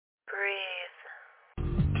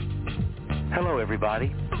Hello,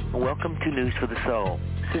 everybody. Welcome to News for the Soul.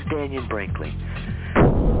 This is Daniel Brinkley.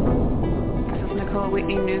 This is Nicole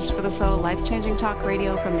Whitney, News for the Soul, life-changing talk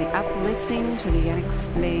radio from the uplifting to the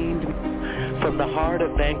unexplained. From the heart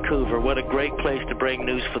of Vancouver, what a great place to bring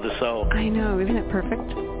News for the Soul. I know, isn't it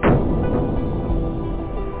perfect?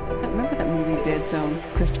 Remember that movie Dead Zone,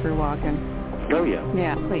 Christopher Walken? Oh, yeah.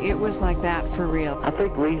 Yeah, it was like that for real. I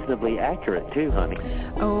think reasonably accurate, too, honey.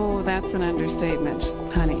 Oh, that's an understatement,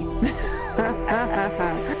 honey.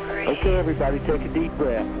 Okay, everybody, take a deep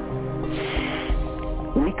breath.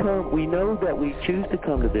 We know that we choose to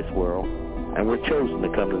come to this world, and we're chosen to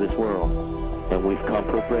come to this world, and we've come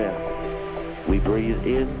for breath. We breathe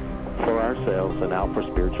in for ourselves and out for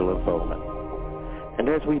spiritual unfoldment. And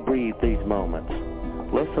as we breathe these moments,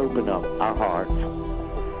 let's open up our hearts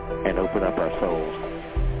and open up our souls,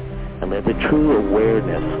 and let the true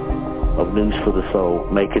awareness of News for the Soul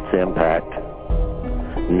make its impact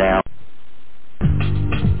now.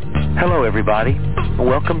 Hello, everybody.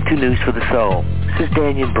 Welcome to News for the Soul. This is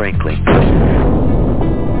Daniel Brinkley.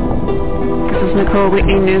 This is Nicole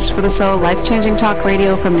Whitney, News for the Soul, life-changing talk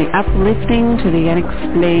radio from the uplifting to the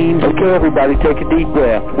unexplained. Okay, everybody, take a deep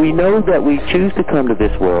breath. We know that we choose to come to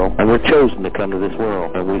this world, and we're chosen to come to this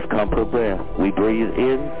world, and we've come for breath. We breathe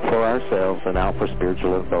in for ourselves and out for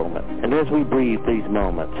spiritual unfoldment. And as we breathe these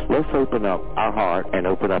moments, let's open up our heart and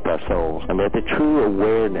open up our souls, and let the true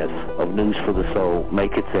awareness of News for the Soul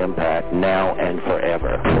make its impact now and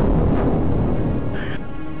forever.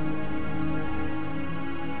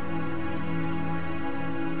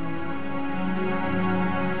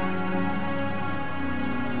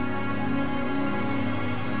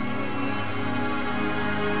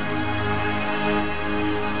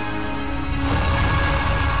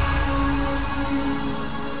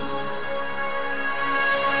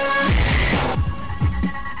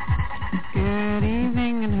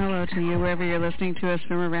 Listening to us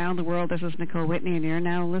from around the world. This is Nicole Whitney, and you're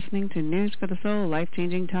now listening to News for the Soul,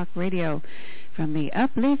 life-changing talk radio from the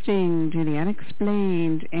uplifting to the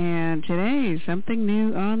unexplained. And today, something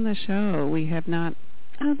new on the show. We have not,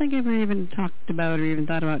 I don't think ever even talked about or even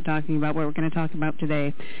thought about talking about what we're going to talk about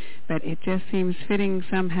today, but it just seems fitting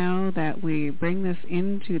somehow that we bring this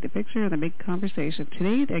into the picture of the big conversation.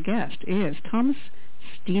 Today, the guest is Thomas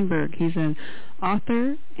Steenberg. He's an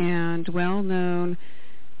author and well-known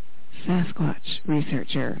Sasquatch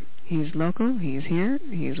researcher. He's local. He's here.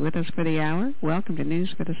 He's with us for the hour. Welcome to News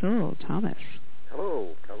for the Soul, Thomas.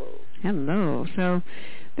 Hello. Hello. So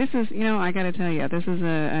this is, I got to tell you, this is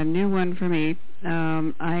a new one for me.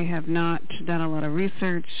 I have not done a lot of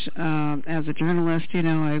research as a journalist.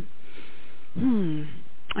 I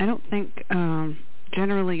don't think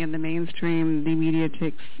generally in the mainstream the media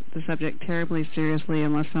takes the subject terribly seriously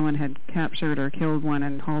unless someone had captured or killed one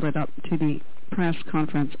and hauled it up to the press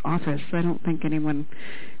conference office. I don't think anyone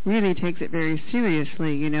really takes it very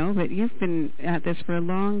seriously, but you've been at this for a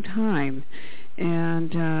long time.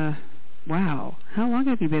 And, wow, how long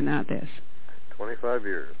have you been at this? 25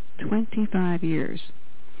 years. 25 years.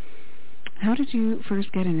 How did you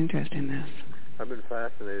first get an interest in this? I've been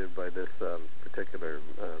fascinated by this particular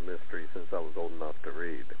mystery since I was old enough to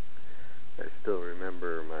read. I still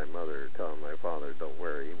remember my mother telling my father, "Don't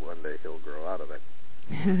worry, one day he'll grow out of it."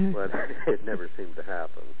 But it never seemed to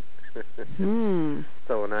happen.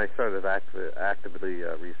 So when I started actively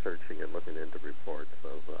researching and looking into reports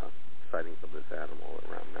of sightings of this animal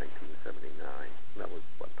around 1979, that was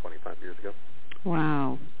 25 years ago.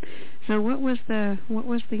 Wow. So what was the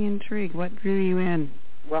intrigue? What drew you in?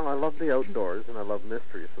 Well, I love the outdoors and I love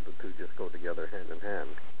mysteries, so the two just go together hand in hand.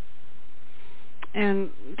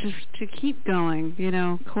 And just to keep going,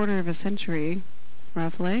 quarter of a century,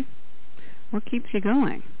 roughly. What keeps you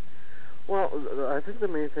going? Well, I think the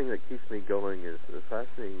main thing that keeps me going is the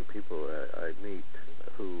fascinating people I meet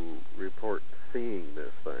who report seeing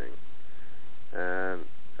this thing, and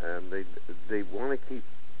they want to keep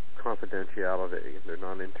confidentiality. They're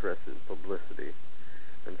not interested in publicity,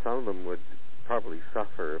 and some of them would probably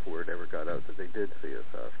suffer if word ever got out that they did see a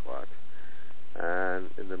Sasquatch.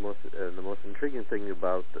 And the most intriguing thing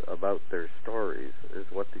about their stories is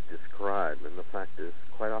what they describe, and the fact is,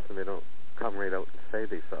 quite often they don't come right out and say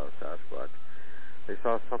they saw a Sasquatch. They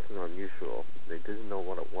saw something unusual. They didn't know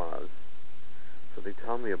what it was, so they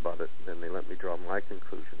tell me about it, and they let me draw my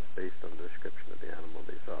conclusions based on the description of the animal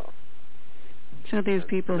they saw. So these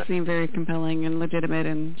people seem very compelling and legitimate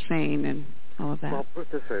and sane and all of that. Well, put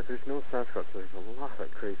it this way: if there's no Sasquatch, there's a lot of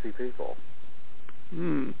crazy people.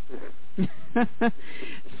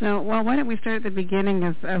 So, why don't we start at the beginning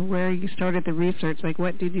of where you started the research? Like,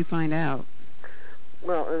 what did you find out?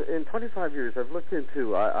 Well, in 25 years, I've looked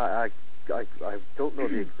into, I I don't know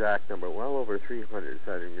the exact number, well over 300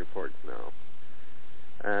 sighting reports now.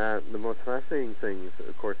 The most fascinating things,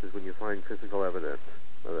 of course, is when you find physical evidence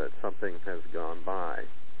that something has gone by.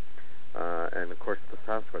 And, of course, the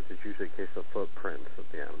Sasquatch is usually a case of footprints that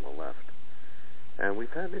the animal left. And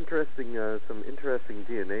we've had some interesting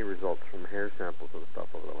DNA results from hair samples and stuff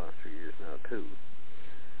over the last few years now, too.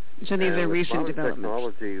 So these are recent developments.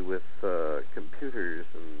 Technology with computers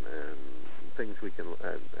and things we can,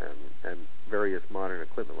 and various modern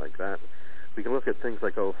equipment like that, we can look at things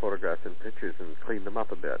like old photographs and pictures and clean them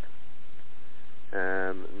up a bit.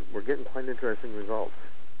 And we're getting quite interesting results.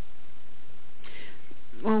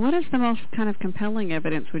 Well, what is the most kind of compelling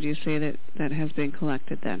evidence, would you say, that has been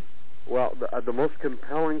collected then? Well, the most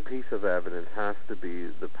compelling piece of evidence has to be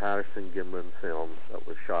the Patterson-Gimlin film that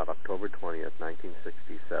was shot October 20th,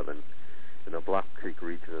 1967 in the Bluff Creek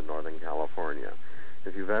region of Northern California.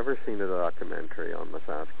 If you've ever seen a documentary on the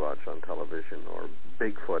Sasquatch on television, or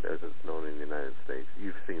Bigfoot as it's known in the United States,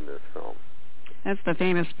 you've seen this film. That's the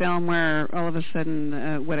famous film where all of a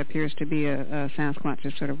sudden what appears to be a Sasquatch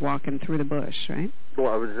is sort of walking through the bush, right?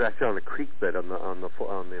 Well, it was actually on a creek bed on the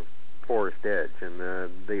forest edge, and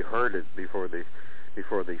they heard it before they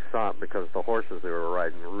saw it because the horses they were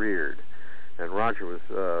riding reared. And Roger was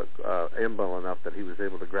imbecile enough that he was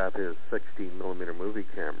able to grab his 16mm movie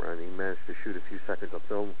camera, and he managed to shoot a few seconds of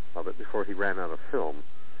film of it before he ran out of film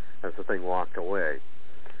as the thing walked away.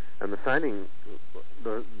 And the sighting,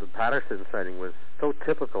 the Patterson sighting, was so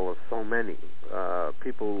typical of so many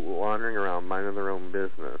people wandering around minding their own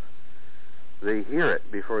business. They hear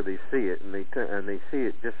it before they see it, and they see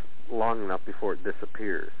it just long enough before it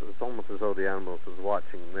disappears. So it's almost as though the animal was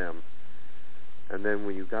watching them. And then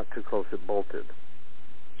when you got too close, it bolted.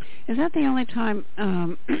 Is that the only time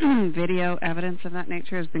video evidence of that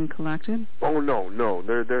nature has been collected? Oh, no.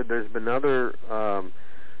 There's been other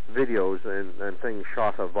videos and things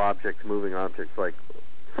shot of moving objects like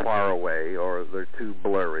far away, or they're too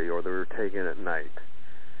blurry, or they were taken at night.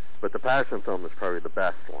 But the Patterson film is probably the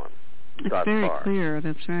best one. It's very clear,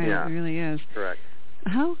 that's right, yeah. It really is. Correct.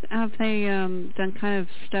 How have they done kind of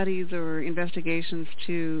studies or investigations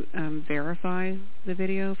to verify the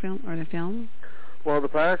video film or the film? Well, the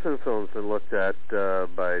Patterson film's been looked at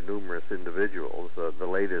by numerous individuals. The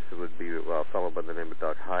latest would be a fellow by the name of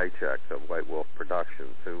Doug Hychek of White Wolf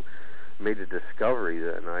Productions, who made a discovery,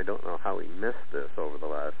 and I don't know how he missed this over the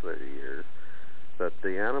last 30 years, that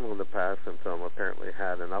the animal in the Patterson film apparently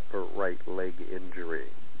had an upper right leg injury,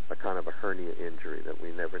 a kind of a hernia injury that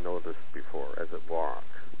we never noticed before as it walks.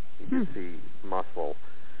 You can see muscle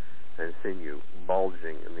and sinew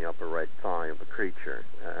bulging in the upper right thigh of the creature.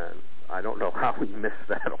 And I don't know how he missed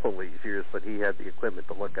that all these years, but he had the equipment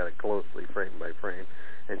to look at it closely, frame by frame,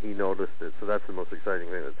 and he noticed it. So that's the most exciting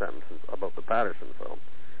thing that's happened about the Patterson film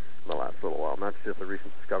in the last little while. And that's just a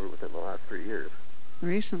recent discovery within the last 3 years.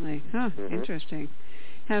 Recently? Interesting.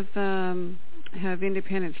 Have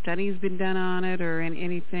independent studies been done on it, or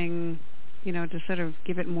anything, to sort of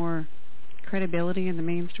give it more credibility in the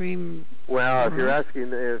mainstream? Well, if you're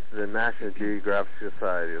asking if the National Geographic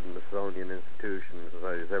Society and the Smithsonian Institution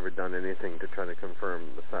Society has ever done anything to try to confirm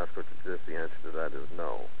the Sasquatch exists, the answer to that is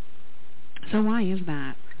no. So why is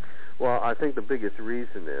that? Well, I think the biggest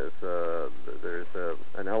reason is there's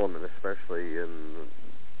an element, especially in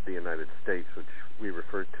the United States, which we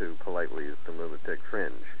refer to politely as the lunatic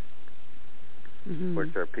fringe,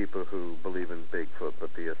 which are people who believe in Bigfoot, but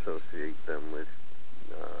they associate them with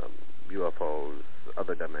UFOs,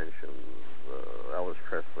 other dimensions, Elvis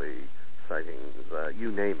Presley sightings,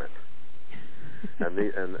 you name it.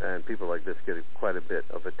 And people like this get quite a bit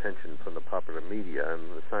of attention from the popular media, and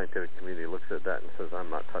the scientific community looks at that and says, I'm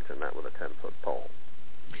not touching that with a 10-foot pole.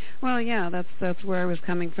 Well, yeah, that's where I was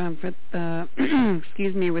coming from for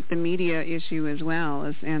with the media issue as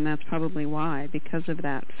well, and that's probably why, because of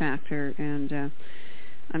that factor. And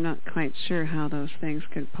I'm not quite sure how those things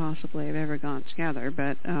could possibly have ever gone together,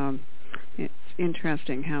 but it's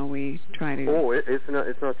interesting how we try to. Oh, it's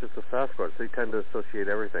not just the Sasquatch. They tend to associate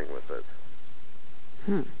everything with it.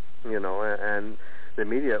 And the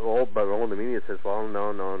media, all the media says, well,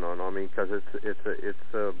 no. I mean, because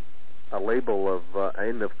it's a label of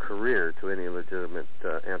end of career to any legitimate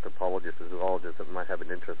anthropologist or zoologist that might have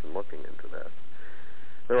an interest in looking into this.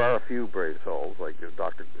 There are a few brave souls, like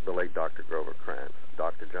the late Dr. Grover Krantz,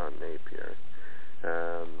 Dr. John Napier,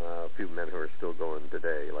 and a few men who are still going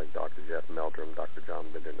today, like Dr. Jeff Meldrum, Dr. John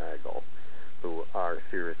Bindernagel, who are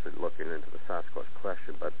seriously looking into the Sasquatch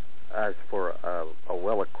question. But as for a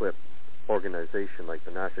well-equipped organization like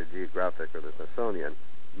the National Geographic or the Smithsonian,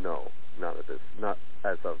 no, not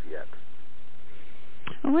as of yet.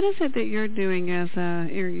 Well, what is it that you're doing as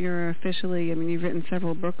you're officially, I mean, you've written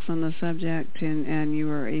several books on the subject, and you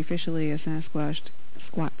are officially a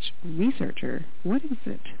Sasquatch researcher. What is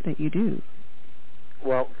it that you do?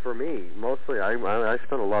 Well, for me, mostly I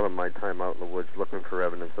spend a lot of my time out in the woods looking for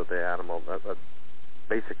evidence of the animal,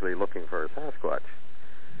 basically looking for a Sasquatch,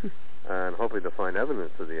 and hoping to find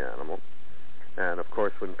evidence of the animal. And, of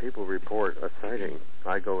course, when people report a sighting,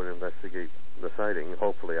 I go and investigate the sighting.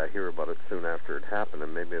 Hopefully I hear about it soon after it happened,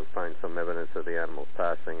 and maybe I'll find some evidence of the animals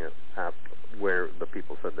passing it where the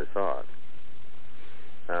people said they saw it.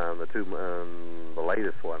 The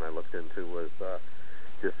latest one I looked into was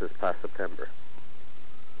just this past September.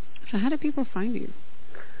 So how do people find you?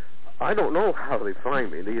 I don't know how they find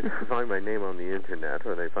me. They either find my name on the internet,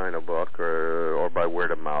 or they find a book, or by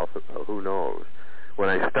word of mouth. Who knows? When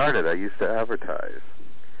I started, I used to advertise,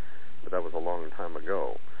 but that was a long time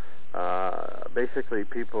ago. Basically,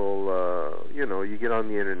 people, you get on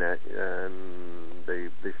the internet and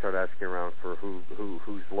they start asking around for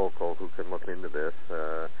who's local, who can look into this,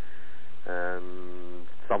 and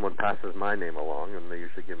someone passes my name along, and they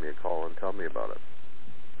usually give me a call and tell me about it.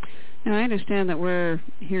 Now, I understand that we're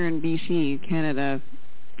here in BC, Canada,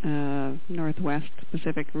 Northwest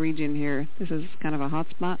Pacific region here. This is kind of a hot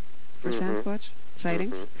spot for Sasquatch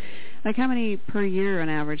sightings. Like how many per year on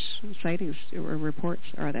average sightings or reports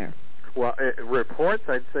are there? Well, reports,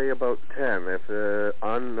 I'd say about 10. If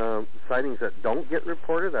on sightings that don't get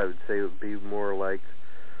reported, I would say it would be more like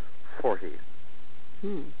 40.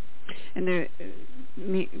 And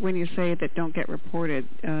when you say that don't get reported,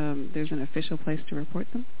 there's an official place to report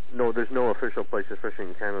them? No, there's no official place, especially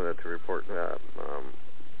in Canada, to report a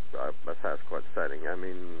Sasquatch sighting. I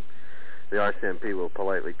mean, the RCMP will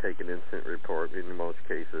politely take an incident report in most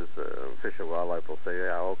cases. Fish and Wildlife will say,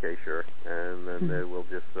 yeah, okay, sure, and then they will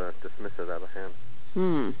just dismiss it out of hand.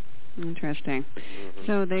 Interesting.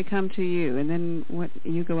 So they come to you, and then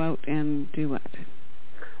you go out and do what?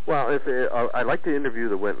 Well, I like to interview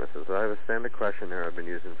the witnesses. I have a standard questionnaire I've been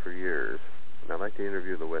using for years, and I like to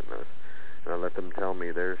interview the witness. And I let them tell me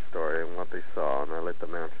their story and what they saw, and I let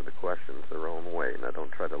them answer the questions their own way, and I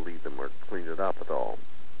don't try to lead them or clean it up at all.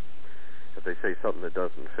 If they say something that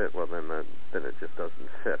doesn't fit, well, then it just doesn't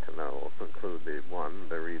fit, and I'll conclude they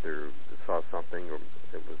either saw something, or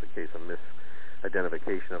it was a case of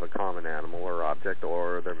misidentification of a common animal or object,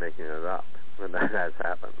 or they're making it up, and that has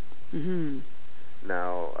happened.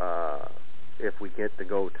 Now, if we get to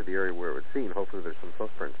go to the area where it was seen, hopefully there's some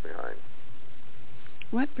footprints behind.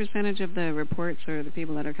 What percentage of the reports or the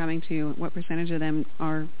people that are coming to you, what percentage of them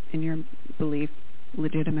are, in your belief,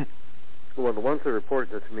 legitimate? Well, the ones that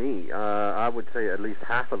report it to me, I would say at least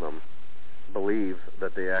half of them believe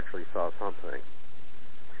that they actually saw something.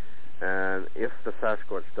 And if the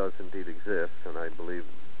Sasquatch does indeed exist, and I believe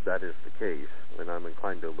that is the case, then I'm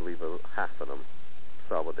inclined to believe half of them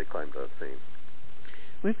saw what they claim to have seen.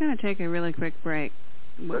 We're going to take a really quick break.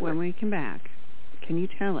 But when we come back, can you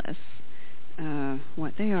tell us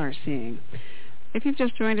what they are seeing? If you've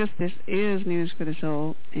just joined us, this is News for the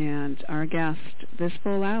Soul, and our guest this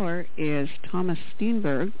full hour is Thomas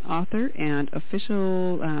Steenberg, author and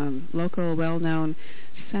official local well-known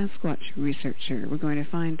Sasquatch researcher. We're going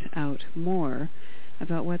to find out more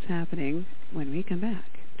about what's happening when we come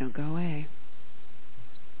back. Don't go away.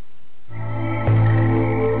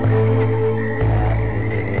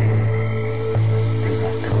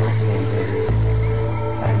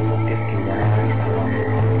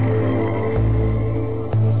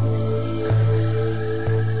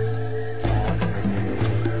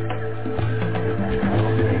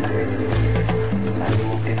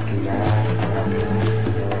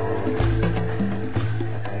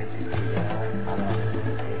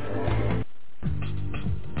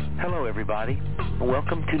 Everybody,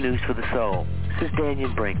 welcome to News for the Soul. This is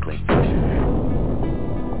Daniel Brinkley.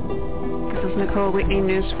 This is Nicole Whitney,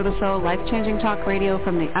 News for the Soul, life-changing talk radio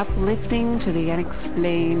from the uplifting to the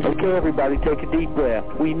unexplained. Okay, everybody, take a deep breath.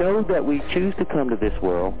 We know that we choose to come to this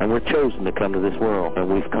world, and we're chosen to come to this world, and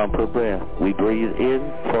we've come for breath. We breathe in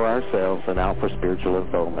for ourselves and out for spiritual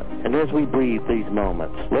unfoldment. And as we breathe these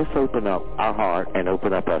moments, let's open up our heart and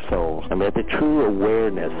open up our souls, and let the true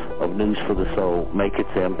awareness of News for the Soul make its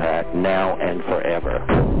impact now and forever.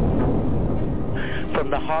 From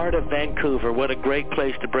the heart of Vancouver, what a great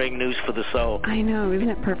place to bring News for the Soul. I know, isn't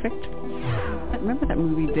it perfect? remember that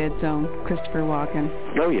movie Dead Zone, Christopher Walken?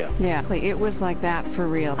 Oh, yeah. Yeah, it was like that for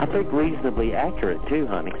real. I think reasonably accurate, too,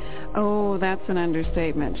 honey. Oh, that's an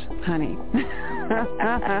understatement, honey.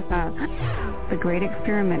 The Great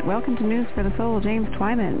Experiment. Welcome to News for the Soul, James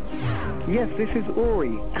Twyman. Yes, this is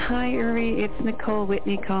Uri. Hi, Uri. It's Nicole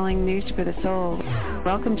Whitney calling News for the Soul.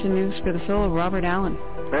 Welcome to News for the Soul, Robert Allen.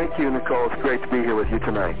 Thank you, Nicole. It's great to be here with you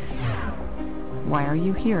tonight. Why are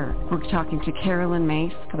you here? We're talking to Carolyn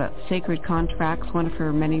Mace about Sacred Contracts, one of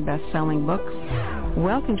her many best-selling books.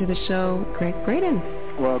 Welcome to the show, Greg Braden.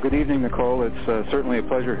 Well, good evening, Nicole. It's certainly a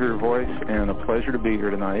pleasure to hear your voice and a pleasure to be here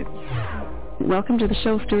tonight. Welcome to the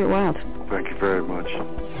show, Stuart Wild. Thank you very much.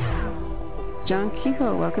 John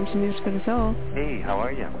Kehoe, welcome to News for the Soul. Hey, how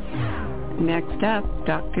are you? Next up,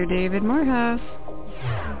 Dr. David Morehouse.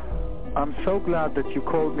 I'm so glad that you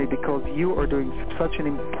called me because you are doing such an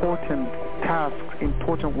important task,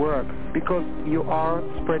 important work, because you are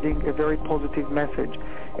spreading a very positive message.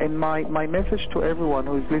 And my message to everyone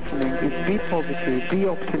who is listening is be positive, be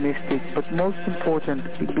optimistic, but most important,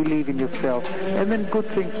 believe in yourself. And then good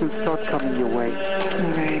things will start coming your way.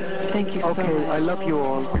 All right. Thank you so much. Okay, I love you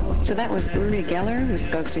all. So that was Uri Geller, who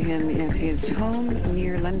spoke to him in his home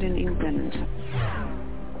near London, England.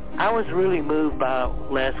 I was really moved by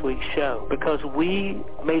last week's show because we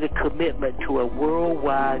made a commitment to a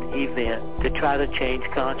worldwide event to try to change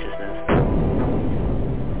consciousness.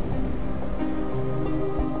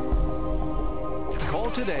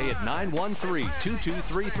 Call today at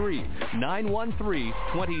 913-2233,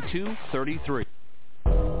 913-2233.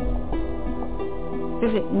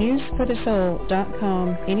 Visit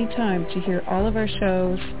newsforthesoul.com anytime to hear all of our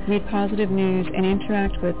shows, read positive news, and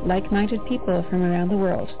interact with like-minded people from around the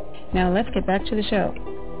world. Now let's get back to the show.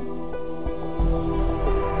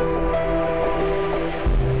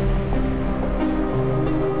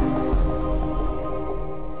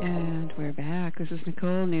 And we're back. This is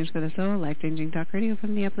Nicole, News for the Soul, life-changing talk radio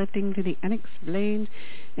from the uplifting to the unexplained.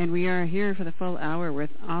 And we are here for the full hour with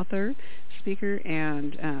author, speaker,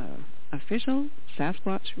 and official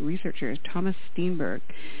Sasquatch researcher Thomas Steenberg.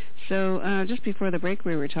 So just before the break,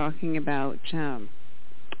 we were talking about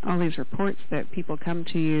all these reports that people come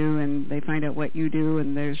to you and they find out what you do,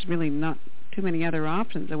 and there's really not too many other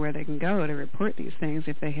options of where they can go to report these things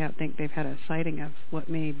if they think they've had a sighting of what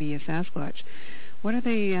may be a Sasquatch. What are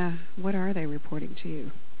they reporting to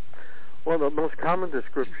you? Well, the most common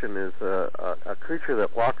description is a creature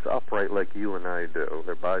that walks upright like you and I do.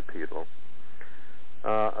 They're bipedal.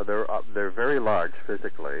 They're very large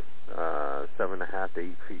physically, 7.5 to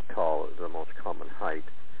 8 feet tall is the most common height.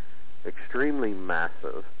 Extremely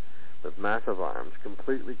massive, with massive arms,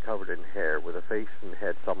 completely covered in hair, with a face and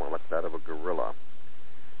head somewhat like that of a gorilla.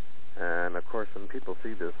 And of course, when people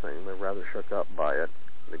see this thing, they're rather shook up by it.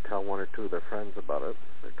 They tell one or two of their friends about it.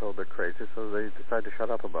 They're told they're crazy, so they decide to shut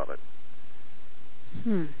up about it.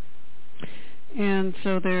 And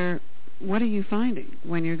so what are you finding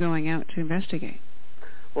when you're going out to investigate?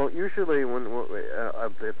 Well, usually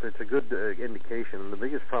if it's a good indication, the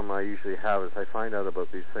biggest problem I usually have is I find out about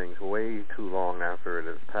these things way too long after it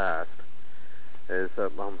has passed, is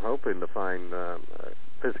I'm hoping to find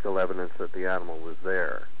physical evidence that the animal was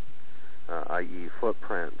there, i.e.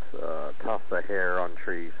 footprints, tufts of hair on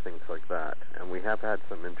trees, things like that. And we have had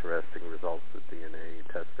some interesting results with DNA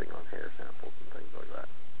testing on hair samples and things like that.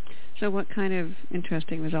 So what kind of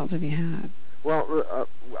interesting results have you had? Well,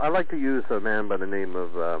 I like to use a man by the name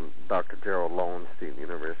of Dr. Gerald Lowenstein,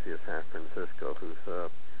 University of San Francisco, who's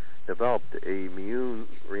developed a immune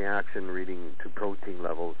reaction reading to protein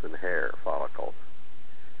levels in hair follicles.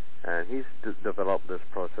 And he's developed this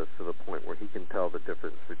process to the point where he can tell the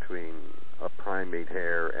difference between a primate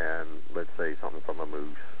hair and, let's say, something from a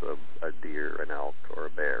moose, a deer, an elk, or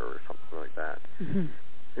a bear, or something like that. Mm-hmm.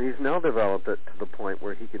 And he's now developed it to the point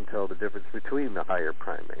where he can tell the difference between the higher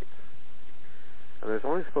primates. And there's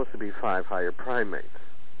only supposed to be 5 higher primates: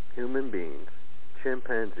 human beings,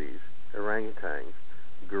 chimpanzees, orangutans,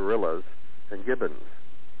 gorillas, and gibbons.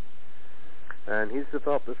 And he's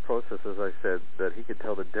developed this process, as I said, that he could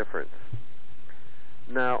tell the difference.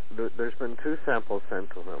 Now, there's been 2 samples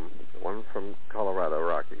sent to him, one from Colorado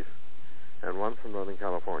Rockies and one from Northern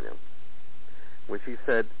California, which he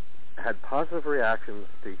said had positive reactions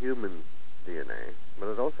to human DNA, but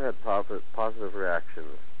it also had positive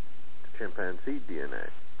reactions to chimpanzee DNA.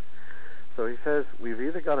 So he says, we've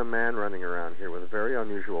either got a man running around here with very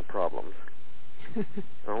unusual problems,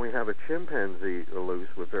 or we have a chimpanzee loose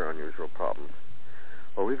with very unusual problems,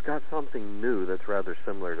 or we've got something new that's rather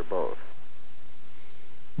similar to both.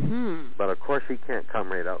 But of course he can't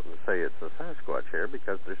come right out and say it's a Sasquatch here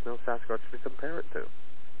because there's no Sasquatch to compare it to.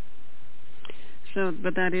 So,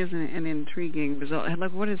 but that is an intriguing result.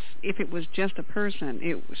 Like, what is, if it was just a person,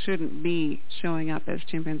 it shouldn't be showing up as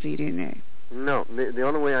chimpanzee DNA. No, the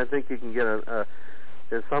only way I think you can get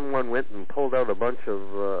if someone went and pulled out a bunch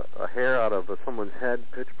of hair out of someone's head,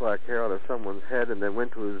 pitch black hair out of someone's head, and then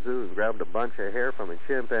went to a zoo and grabbed a bunch of hair from a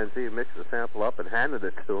chimpanzee and mixed the sample up and handed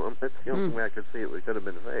it to him. That's the only way I could see it could have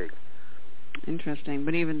been fake. Interesting.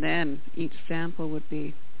 But even then, each sample would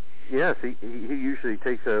be... Yes, he usually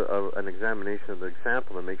takes an examination of the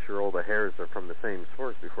sample to make sure all the hairs are from the same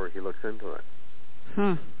source before he looks into it.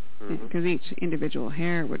 Huh. Because each individual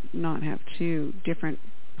hair would not have two different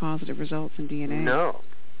positive results in DNA. No.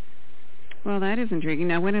 Well, that is intriguing.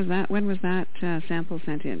 Now, when was that sample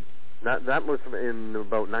sent in? That was in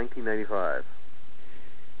about 1995.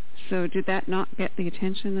 So did that not get the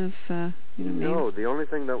attention of No, the only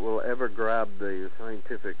thing that will ever grab the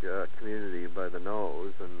scientific community by the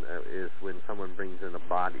nose is when someone brings in a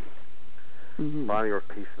body, body or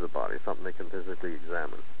piece of the body, something they can physically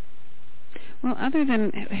examine. Well, other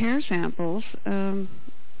than hair samples,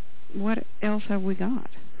 what else have we got?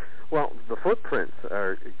 Well, the footprints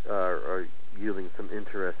are yielding some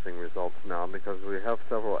interesting results now because we have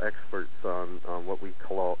several experts on what we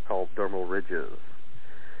call dermal ridges.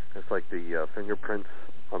 It's like the fingerprints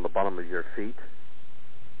on the bottom of your feet.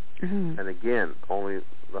 And again, only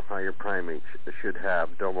the higher primates should have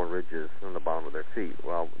dermal ridges on the bottom of their feet.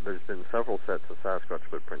 Well, there's been several sets of Sasquatch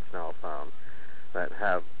footprints now found that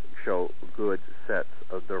show good sets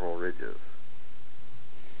of dermal ridges.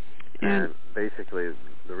 And basically,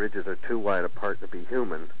 the ridges are too wide apart to be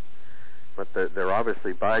human, but they're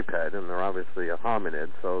obviously biped and they're obviously a hominid,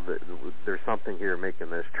 so there's something here making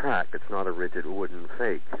this track. It's not a rigid wooden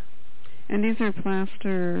fake. And these are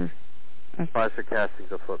plaster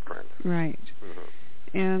castings of footprints. Right.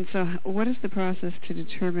 And so what is the process to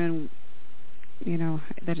determine,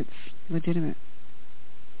 that it's legitimate?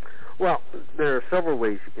 Well, there are several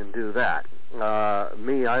ways you can do that.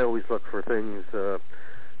 I always look for things,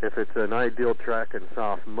 if it's an ideal track in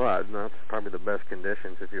soft mud, and that's probably the best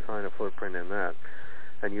conditions if you find a footprint in that.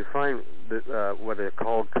 And you find what are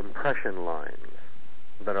called compression lines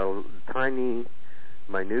that are tiny,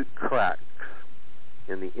 minute cracks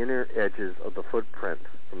in the inner edges of the footprint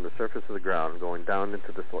from the surface of the ground going down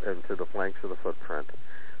into the flanks of the footprint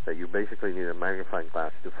that you basically need a magnifying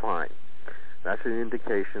glass to find. That's an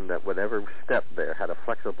indication that whatever step there had a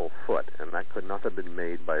flexible foot, and that could not have been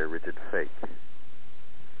made by a rigid fake.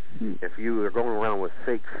 If you are going around with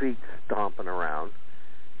fake feet stomping around,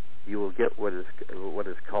 you will get what is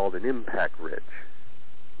called an impact ridge,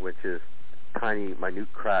 which is tiny,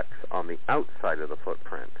 minute cracks on the outside of the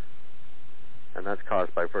footprint, and that's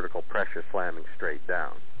caused by vertical pressure slamming straight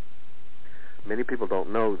down. Many people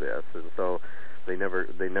don't know this, and so they never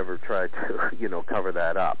try to cover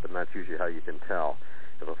that up, and that's usually how you can tell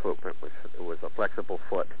if a footprint was a flexible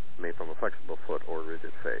foot made from a flexible foot or a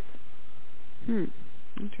rigid fake.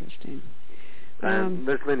 Interesting. And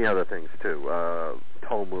there's many other things too.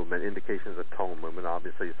 Toe movement, indications of toe movement.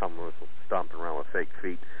 Obviously, if someone was stomping around with fake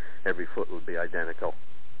feet, every foot would be identical.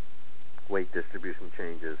 Weight distribution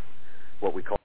changes, what we call